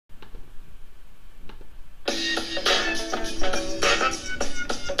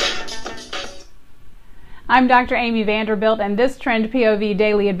I'm Dr. Amy Vanderbilt, and this Trend POV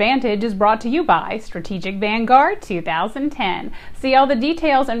Daily Advantage is brought to you by Strategic Vanguard 2010. See all the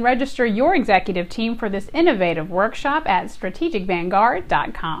details and register your executive team for this innovative workshop at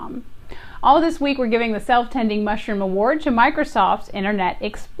strategicvanguard.com. All this week, we're giving the Self-Tending Mushroom Award to Microsoft's Internet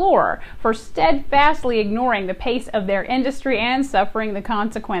Explorer for steadfastly ignoring the pace of their industry and suffering the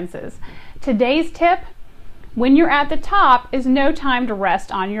consequences. Today's tip: when you're at the top is no time to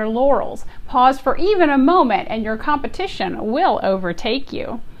rest on your laurels. Pause for even a moment and your competition will overtake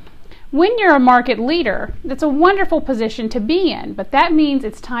you. When you're a market leader, that's a wonderful position to be in, but that means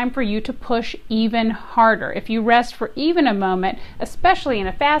it's time for you to push even harder. If you rest for even a moment, especially in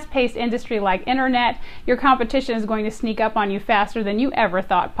a fast-paced industry like internet, your competition is going to sneak up on you faster than you ever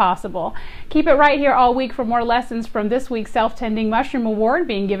thought possible. Keep it right here all week for more lessons from this week's Self-Tending Mushroom Award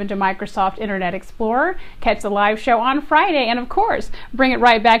being given to Microsoft Internet Explorer. Catch the live show on Friday, and of course, bring it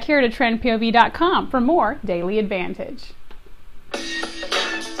right back here to TrendPOV.com for more Daily Advantage.